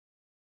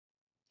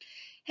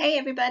Hey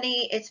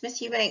everybody, it's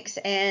Miss Eubanks,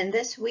 and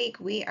this week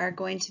we are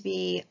going to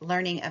be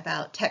learning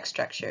about text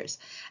structures.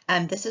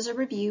 This is a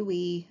review.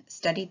 We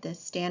studied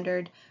this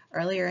standard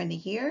earlier in the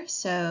year,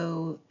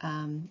 so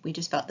we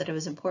just felt that it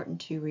was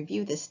important to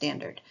review this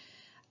standard.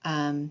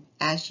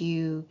 As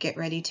you get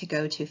ready to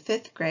go to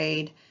 5th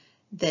grade,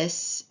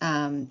 this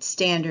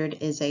standard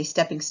is a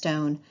stepping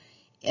stone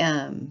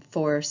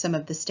for some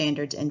of the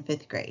standards in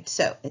 5th grade.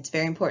 So it's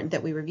very important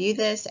that we review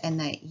this and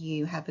that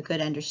you have a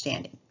good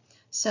understanding.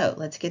 So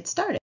let's get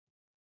started.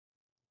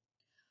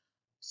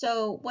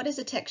 So what is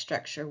a text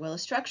structure? Well, a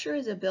structure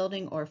is a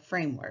building or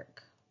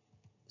framework.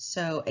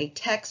 So a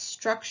text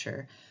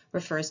structure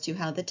refers to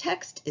how the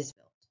text is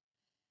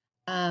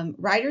built.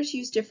 Writers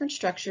use different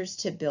structures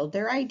to build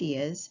their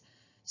ideas.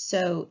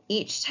 So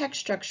each text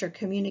structure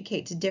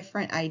communicates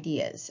different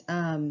ideas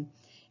and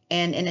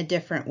in a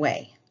different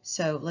way.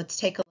 So let's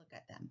take a look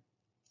at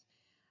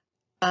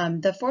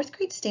them. The 4th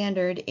grade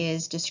standard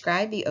is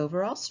describe the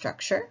overall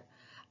structure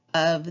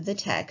of the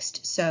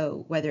text.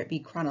 So whether it be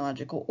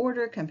chronological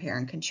order, compare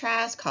and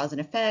contrast, cause and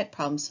effect,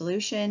 problem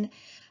solution,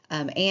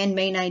 and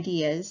main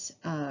ideas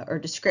or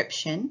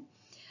description.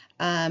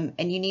 And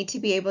you need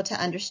to be able to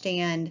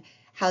understand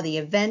how the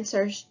events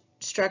are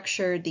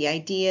structured, the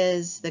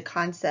ideas, the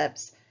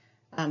concepts,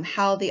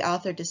 how the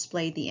author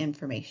displayed the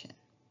information.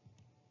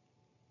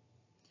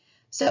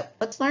 So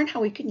let's learn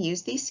how we can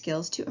use these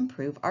skills to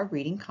improve our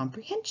reading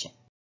comprehension.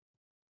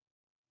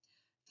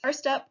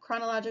 First up,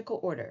 chronological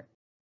order.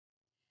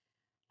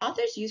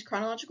 Authors use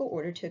chronological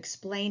order to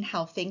explain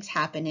how things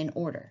happen in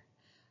order.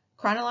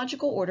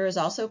 Chronological order is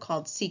also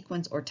called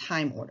sequence or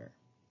time order.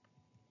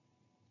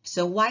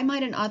 So why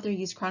might an author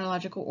use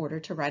chronological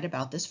order to write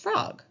about this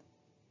frog?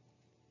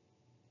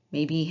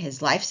 Maybe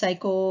his life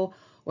cycle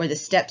or the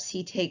steps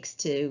he takes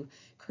to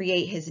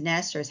create his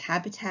nest or his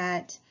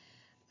habitat.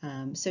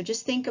 So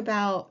just think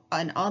about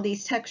on all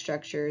these text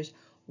structures,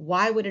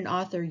 why would an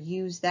author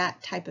use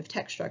that type of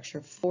text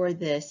structure for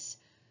this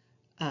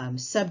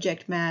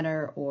subject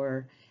matter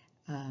or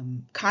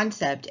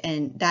concept,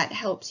 and that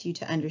helps you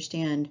to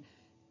understand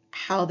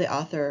how the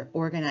author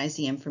organized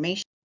the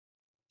information.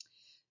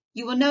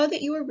 You will know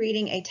that you are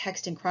reading a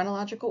text in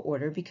chronological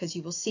order because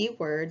you will see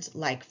words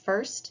like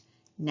first,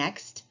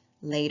 next,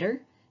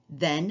 later,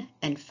 then,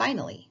 and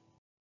finally.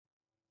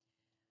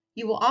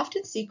 You will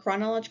often see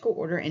chronological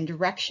order in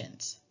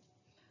directions.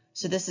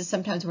 So this is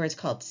sometimes where it's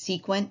called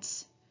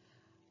sequence.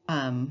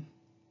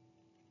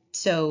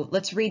 So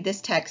let's read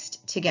this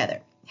text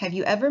together. Have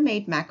you ever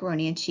made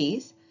macaroni and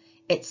cheese?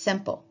 It's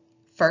simple.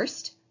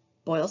 First,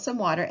 boil some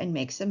water and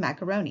make some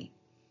macaroni.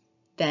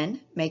 Then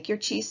make your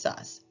cheese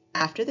sauce.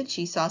 After the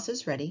cheese sauce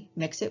is ready,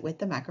 mix it with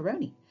the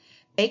macaroni.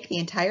 Bake the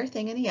entire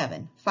thing in the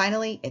oven.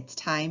 Finally, it's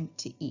time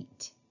to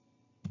eat.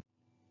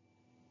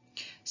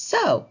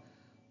 So,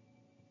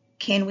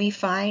 can we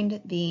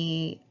find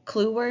the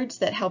clue words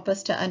that help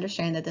us to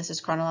understand that this is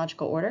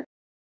chronological order?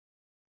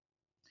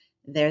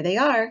 There they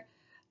are.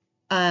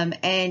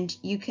 And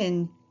you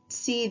can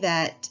see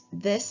that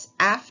this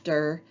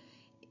after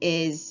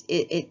is,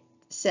 it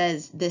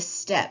says this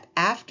step.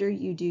 After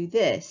you do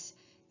this,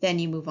 then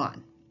you move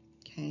on.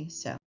 Okay,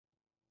 so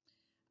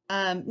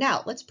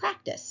now let's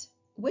practice.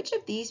 Which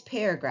of these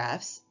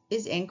paragraphs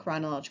is in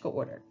chronological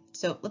order?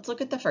 So let's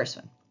look at the first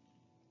one.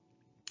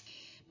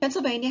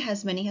 Pennsylvania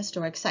has many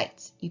historic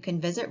sites. You can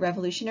visit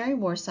Revolutionary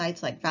War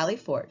sites like Valley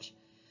Forge.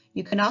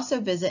 You can also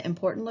visit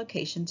important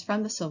locations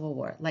from the Civil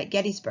War, like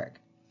Gettysburg.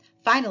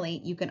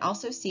 Finally, you can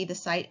also see the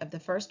site of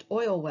the first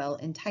oil well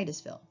in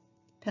Titusville.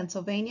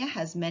 Pennsylvania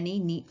has many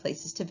neat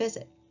places to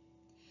visit.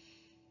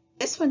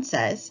 This one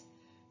says,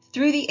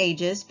 through the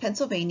ages,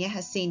 Pennsylvania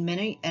has seen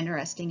many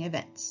interesting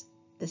events.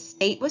 The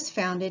state was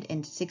founded in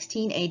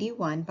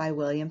 1681 by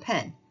William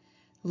Penn.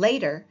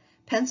 Later,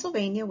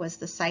 Pennsylvania was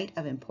the site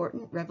of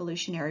important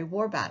Revolutionary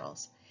War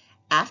battles.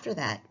 After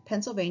that,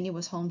 Pennsylvania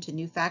was home to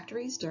new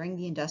factories during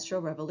the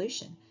Industrial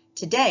Revolution.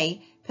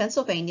 Today,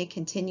 Pennsylvania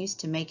continues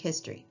to make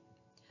history.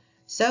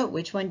 So,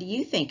 which one do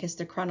you think is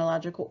the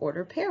chronological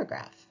order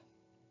paragraph?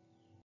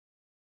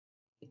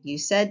 If you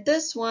said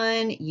this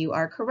one, you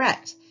are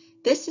correct.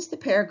 This is the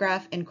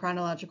paragraph in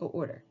chronological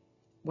order.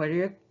 What are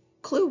your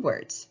clue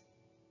words?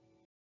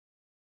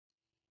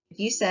 If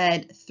you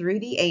said through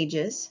the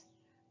ages,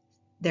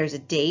 there's a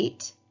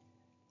date,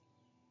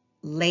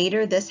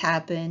 later this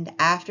happened,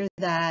 after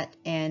that,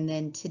 and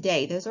then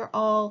today. Those are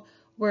all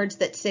words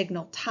that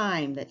signal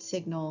time, that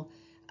signal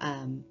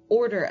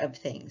order of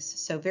things.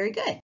 So very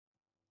good.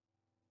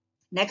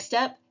 Next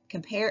up,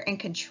 compare and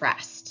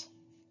contrast.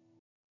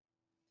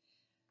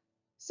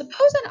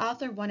 Suppose an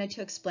author wanted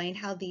to explain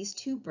how these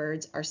two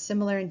birds are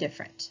similar and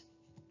different.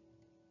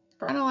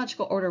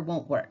 Chronological order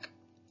won't work.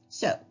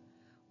 So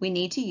we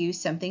need to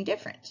use something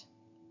different.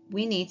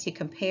 We need to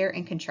compare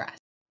and contrast.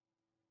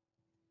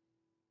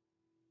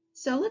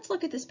 So let's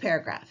look at this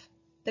paragraph.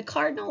 The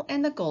cardinal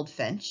and the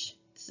goldfinch,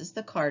 this is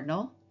the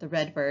cardinal, the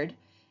red bird,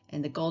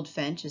 and the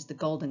goldfinch is the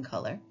golden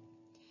color.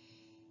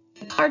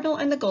 The cardinal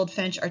and the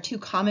goldfinch are two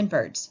common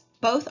birds.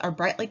 Both are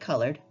brightly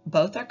colored,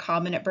 both are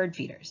common at bird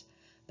feeders,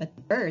 but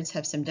the birds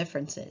have some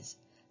differences.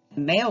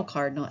 The male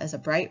cardinal is a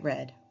bright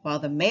red, while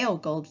the male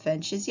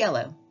goldfinch is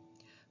yellow.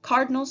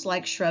 Cardinals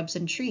like shrubs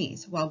and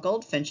trees, while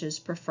goldfinches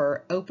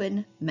prefer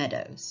open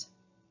meadows.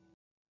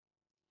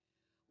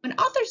 When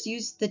authors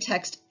use the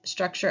text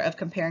structure of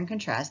compare and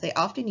contrast, they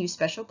often use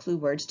special clue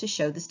words to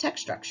show this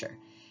text structure.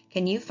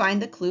 Can you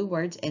find the clue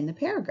words in the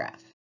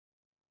paragraph?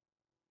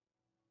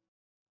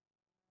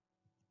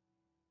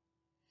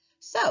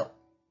 So,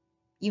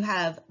 you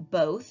have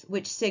both,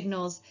 which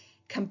signals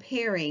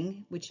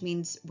comparing, which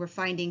means we're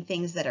finding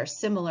things that are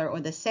similar or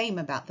the same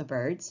about the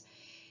birds.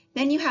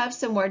 Then you have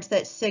some words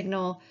that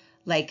signal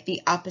like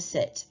the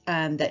opposite,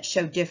 that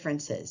show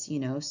differences,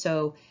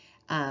 So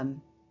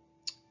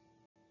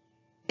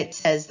it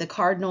says the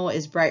cardinal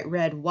is bright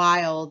red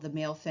while the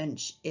male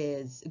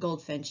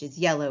goldfinch is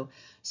yellow.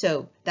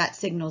 So that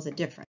signals a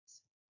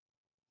difference.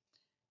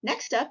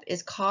 Next up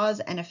is cause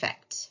and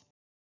effect.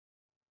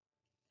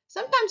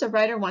 Sometimes a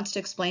writer wants to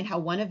explain how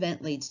one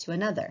event leads to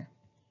another.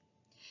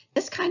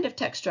 This kind of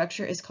text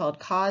structure is called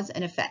cause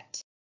and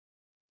effect.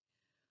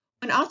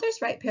 When authors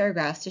write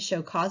paragraphs to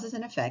show causes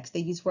and effects,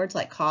 they use words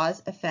like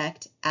cause,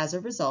 effect, as a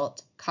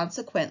result,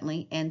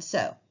 consequently, and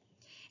so.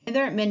 And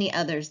there are many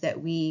others that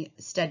we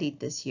studied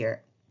this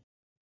year.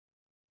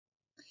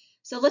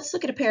 So let's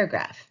look at a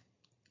paragraph.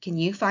 Can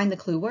you find the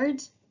clue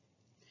words?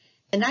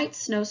 The night's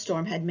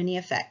snowstorm had many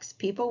effects.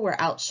 People were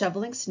out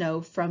shoveling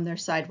snow from their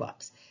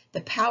sidewalks.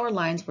 The power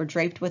lines were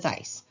draped with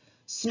ice.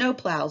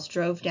 Snowplows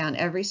drove down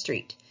every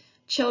street.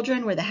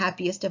 Children were the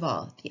happiest of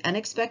all. The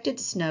unexpected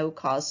snow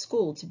caused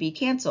school to be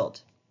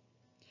canceled.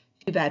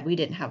 Too bad we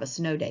didn't have a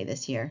snow day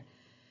this year.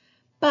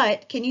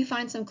 But can you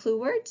find some clue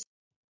words?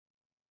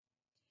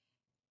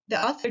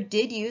 The author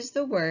did use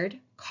the word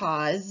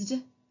caused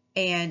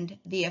and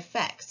the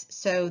effects.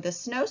 So the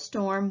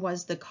snowstorm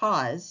was the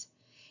cause,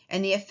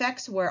 and the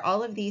effects were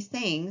all of these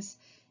things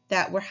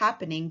that were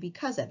happening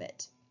because of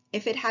it.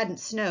 If it hadn't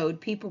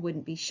snowed, people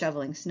wouldn't be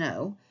shoveling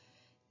snow.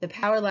 The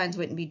power lines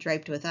wouldn't be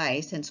draped with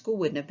ice, and school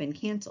wouldn't have been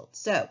canceled.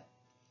 So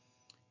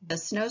the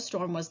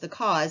snowstorm was the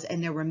cause,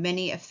 and there were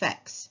many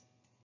effects.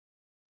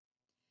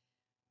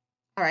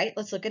 All right,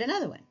 let's look at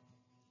another one.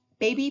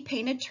 Baby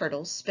painted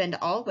turtles spend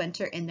all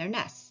winter in their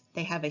nests.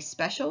 They have a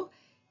special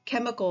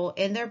chemical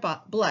in their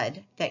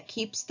blood that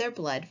keeps their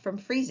blood from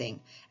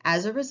freezing.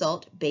 As a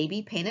result,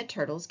 baby painted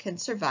turtles can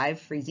survive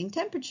freezing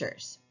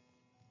temperatures.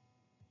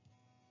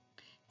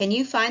 Can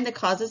you find the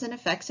causes and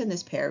effects in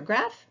this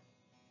paragraph?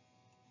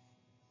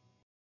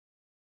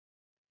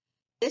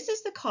 This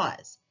is the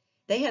cause.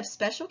 They have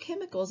special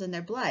chemicals in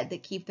their blood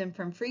that keep them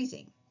from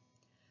freezing.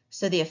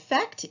 So the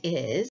effect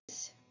is,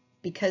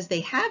 because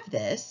they have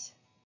this,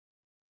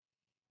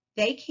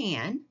 they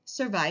can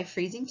survive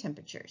freezing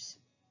temperatures.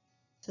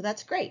 So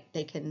that's great.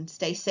 They can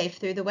stay safe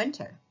through the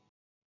winter.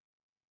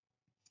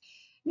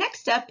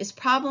 Next up is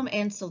problem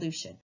and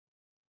solution.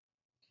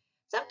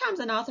 Sometimes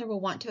an author will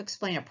want to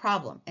explain a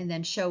problem and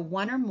then show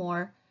one or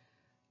more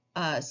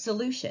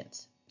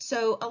solutions.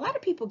 So a lot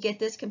of people get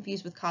this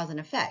confused with cause and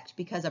effect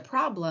because a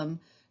problem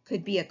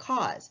could be a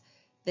cause.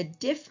 The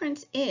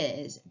difference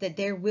is that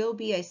there will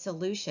be a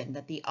solution,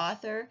 that the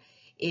author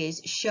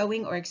is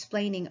showing or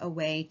explaining a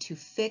way to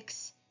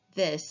fix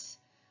this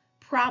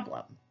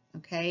problem,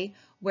 okay?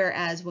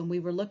 Whereas when we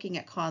were looking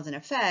at cause and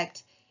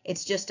effect,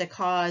 it's just a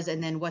cause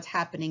and then what's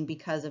happening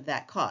because of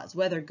that cause,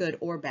 whether good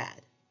or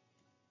bad.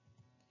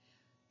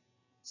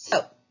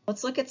 So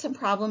let's look at some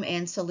problem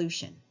and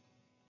solution.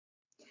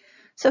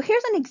 So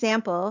here's an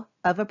example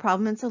of a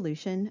problem and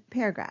solution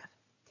paragraph.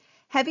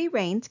 Heavy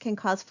rains can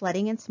cause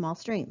flooding in small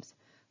streams.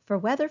 For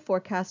weather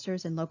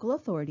forecasters and local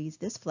authorities,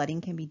 this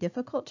flooding can be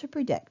difficult to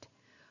predict.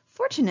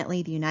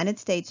 Fortunately, the United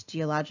States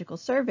Geological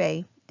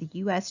Survey, the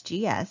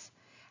USGS,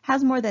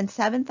 has more than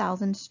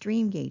 7,000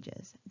 stream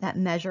gauges that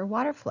measure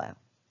water flow.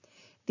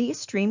 These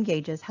stream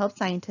gauges help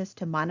scientists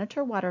to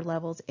monitor water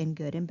levels in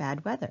good and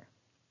bad weather.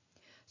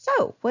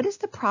 So, what is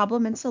the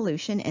problem and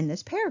solution in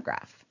this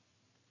paragraph?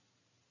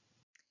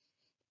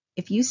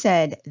 If you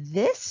said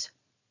this,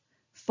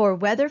 for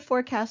weather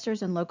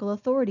forecasters and local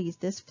authorities,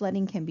 this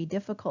flooding can be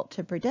difficult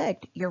to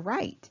predict, you're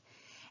right.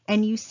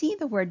 And you see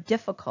the word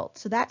difficult,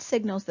 so that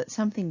signals that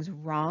something's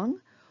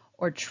wrong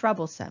or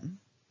troublesome.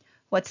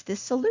 What's the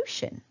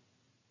solution?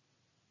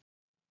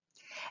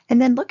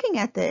 And then looking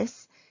at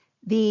this,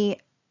 the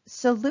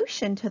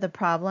solution to the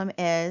problem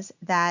is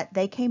that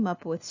they came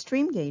up with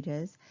stream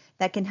gauges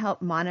that can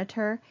help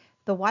monitor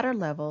the water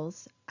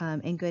levels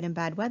in good and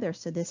bad weather.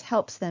 So this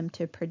helps them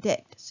to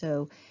predict.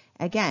 So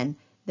again,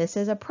 this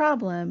is a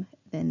problem,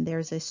 then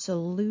there's a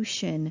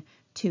solution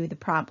to the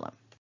problem.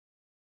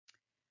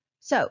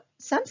 So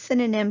some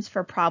synonyms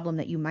for problem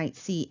that you might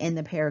see in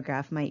the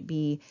paragraph might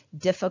be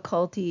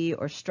difficulty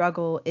or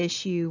struggle,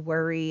 issue,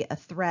 worry, a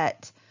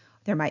threat.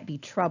 There might be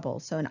trouble.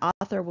 So an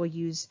author will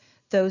use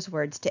those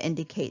words to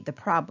indicate the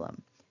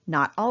problem.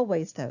 Not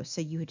always though,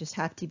 so you just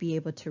have to be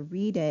able to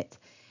read it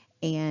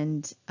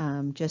and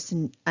just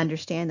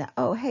understand that,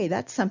 oh, hey,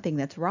 that's something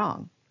that's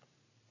wrong.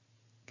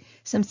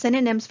 Some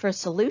synonyms for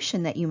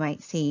solution that you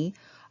might see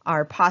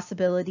are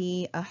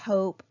possibility, a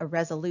hope, a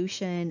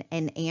resolution,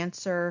 an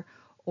answer,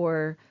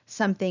 or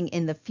something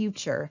in the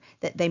future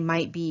that they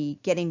might be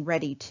getting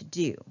ready to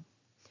do.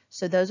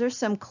 So those are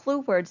some clue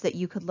words that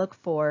you could look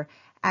for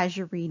as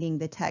you're reading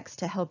the text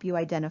to help you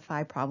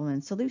identify problem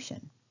and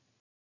solution.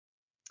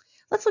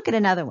 Let's look at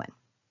another one.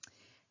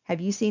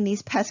 Have you seen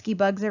these pesky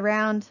bugs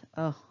around?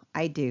 Oh,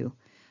 I do.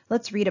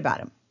 Let's read about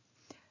them.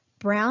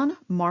 Brown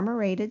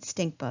marmorated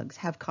stink bugs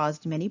have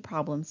caused many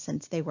problems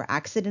since they were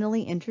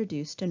accidentally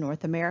introduced to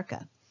North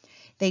America.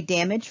 They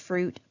damage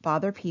fruit,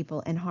 bother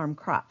people, and harm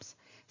crops.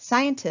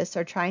 Scientists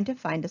are trying to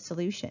find a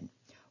solution.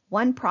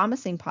 One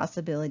promising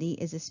possibility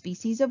is a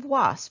species of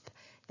wasp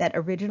that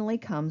originally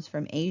comes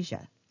from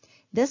Asia.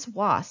 This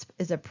wasp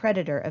is a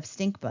predator of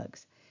stink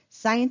bugs.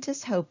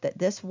 Scientists hope that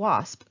this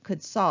wasp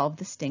could solve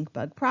the stink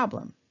bug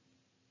problem.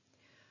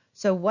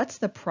 So what's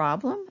the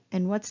problem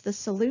and what's the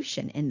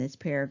solution in this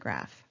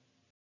paragraph?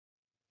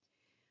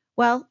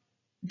 Well,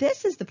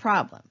 this is the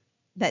problem,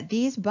 that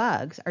these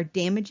bugs are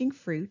damaging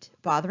fruit,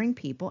 bothering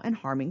people, and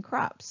harming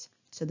crops.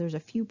 So there's a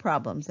few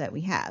problems that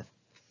we have.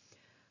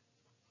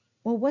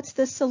 Well, what's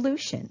the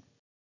solution?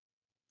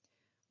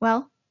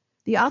 Well,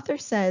 the author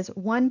says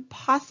one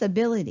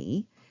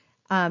possibility,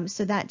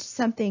 so that's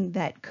something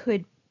that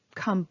could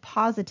come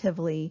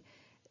positively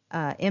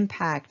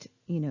impact,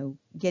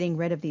 getting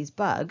rid of these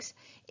bugs,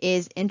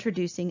 is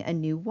introducing a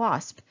new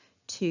wasp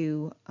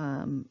to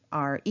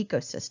our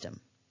ecosystem.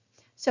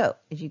 So,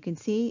 as you can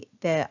see,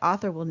 the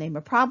author will name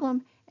a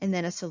problem and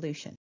then a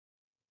solution.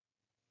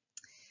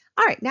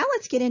 All right, now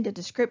let's get into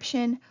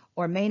description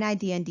or main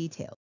idea and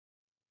details.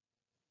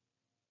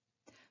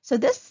 So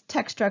this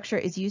text structure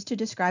is used to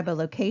describe a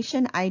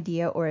location,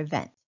 idea, or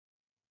event.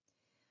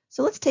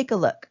 So let's take a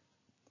look.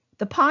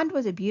 The pond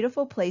was a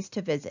beautiful place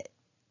to visit.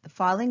 The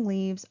falling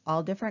leaves,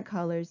 all different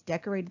colors,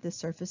 decorated the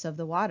surface of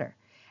the water.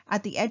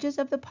 At the edges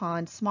of the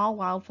pond, small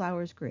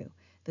wildflowers grew.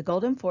 The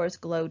golden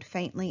forest glowed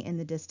faintly in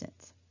the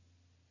distance.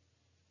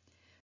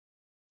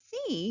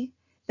 C,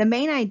 the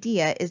main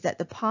idea is that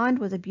the pond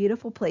was a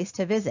beautiful place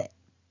to visit.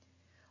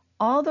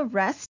 All the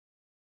rest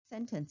of the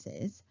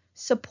sentences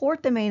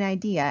support the main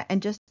idea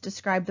and just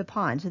describe the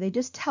pond. So they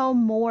just tell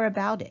more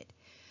about it.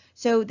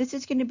 So this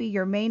is going to be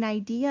your main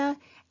idea,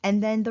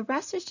 and then the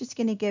rest is just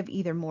going to give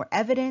either more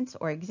evidence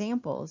or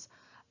examples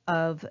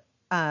of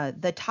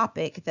the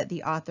topic that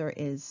the author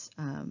is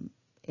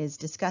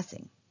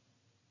discussing.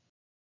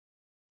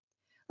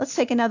 Let's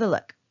take another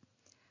look.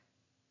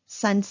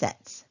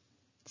 Sunsets.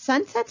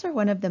 Sunsets are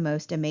one of the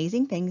most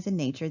amazing things in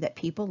nature that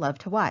people love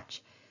to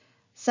watch.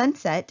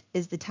 Sunset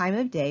is the time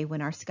of day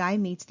when our sky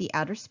meets the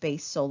outer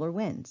space solar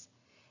winds.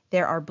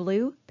 There are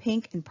blue,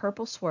 pink, and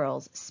purple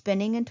swirls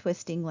spinning and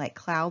twisting like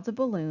clouds of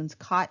balloons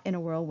caught in a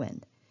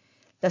whirlwind.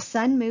 The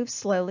sun moves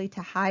slowly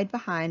to hide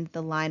behind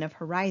the line of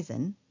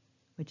horizon,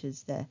 which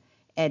is the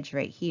edge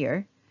right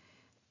here,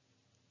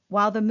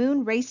 while the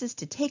moon races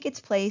to take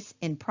its place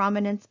in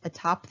prominence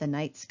atop the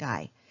night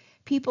sky.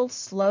 People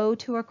slow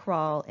to a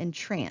crawl,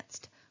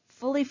 entranced,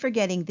 fully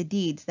forgetting the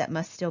deeds that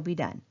must still be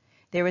done.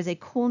 There is a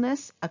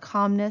coolness, a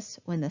calmness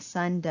when the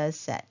sun does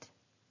set.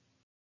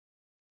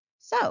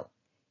 So,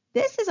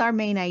 this is our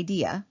main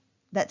idea,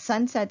 that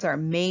sunsets are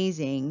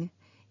amazing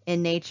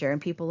in nature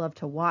and people love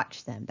to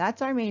watch them.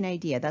 That's our main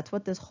idea. That's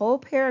what this whole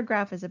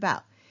paragraph is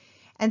about.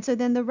 And so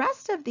then the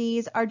rest of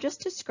these are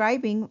just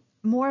describing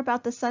more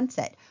about the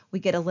sunset. We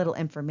get a little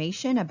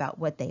information about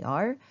what they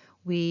are.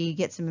 We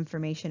get some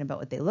information about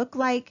what they look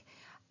like.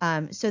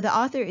 So the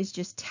author is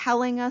just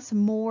telling us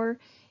more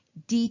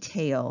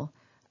detail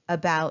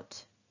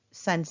about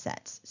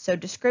sunsets. So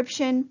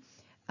description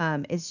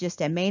is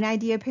just a main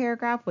idea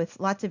paragraph with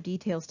lots of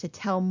details to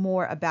tell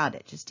more about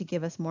it, just to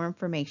give us more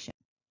information.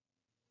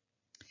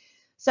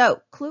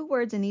 So clue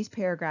words in these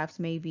paragraphs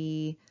may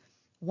be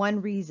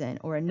one reason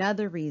or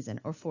another reason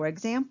or for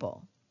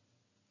example.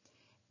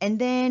 And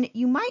then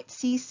you might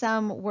see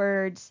some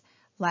words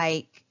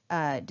like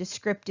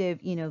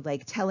descriptive,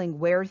 like telling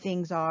where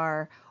things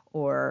are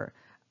or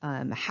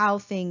how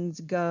things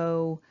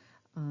go.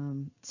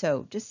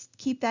 So just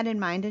keep that in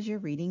mind as you're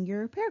reading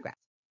your paragraph.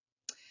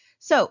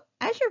 So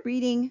as you're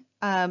reading,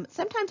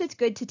 sometimes it's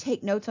good to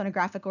take notes on a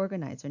graphic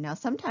organizer. Now,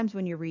 sometimes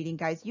when you're reading,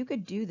 guys, you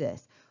could do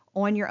this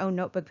on your own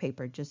notebook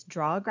paper. Just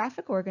draw a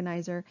graphic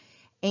organizer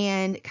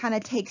and kind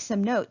of take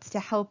some notes to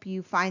help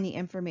you find the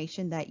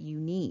information that you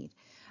need.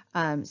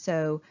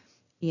 So,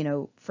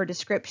 for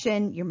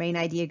description, your main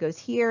idea goes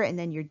here, and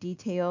then your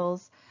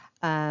details.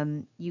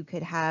 You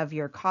could have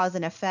your cause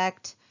and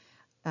effect,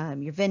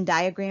 your Venn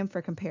diagram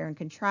for compare and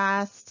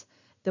contrast.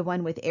 The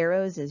one with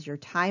arrows is your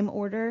time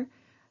order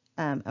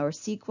or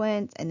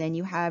sequence, and then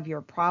you have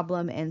your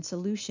problem and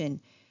solution.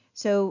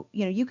 So,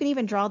 you can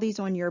even draw these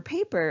on your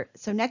paper.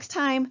 So next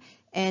time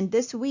and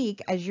this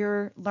week, as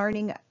you're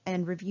learning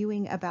and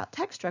reviewing about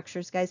text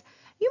structures, guys,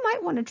 you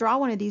might want to draw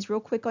one of these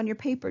real quick on your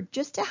paper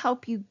just to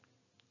help you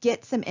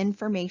get some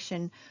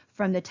information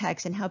from the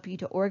text and help you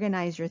to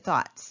organize your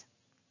thoughts.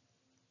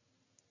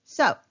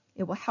 So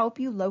it will help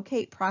you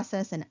locate,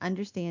 process, and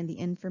understand the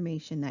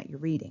information that you're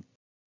reading.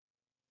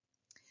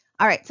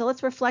 All right, so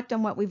let's reflect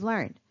on what we've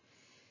learned.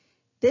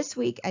 This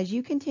week, as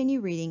you continue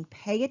reading,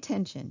 pay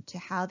attention to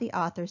how the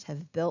authors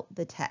have built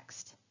the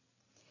text.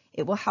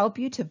 It will help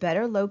you to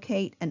better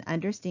locate and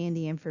understand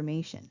the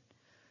information.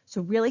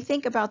 So really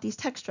think about these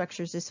text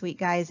structures this week,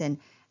 guys, and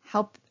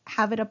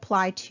have it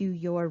apply to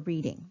your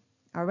reading.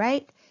 All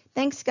right?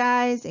 Thanks,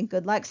 guys, and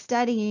good luck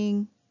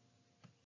studying.